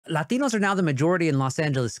Latinos are now the majority in Los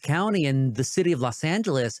Angeles County and the city of Los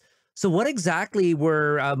Angeles. So what exactly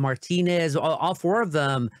were Martinez, all four of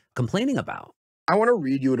them, complaining about? I want to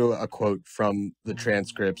read you a quote from the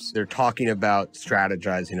transcripts. They're talking about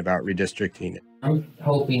strategizing about redistricting. I'm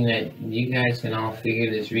hoping that you guys can all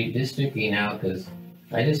figure this redistricting out, because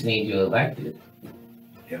I just need you elected.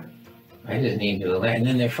 Yeah. I just need you elected. And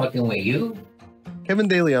then they're fucking with you? Kevin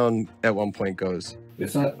De León at one point goes,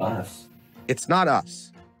 "It's not us. It's not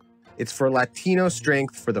us. It's for Latino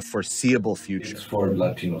strength for the foreseeable future." It's for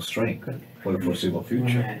Latino strength for the foreseeable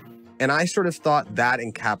future. And I sort of thought that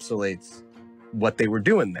encapsulates what they were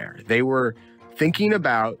doing there. They were thinking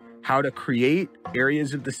about how to create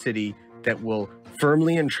areas of the city that will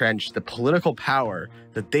firmly entrench the political power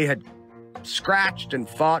that they had scratched and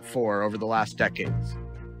fought for over the last decades.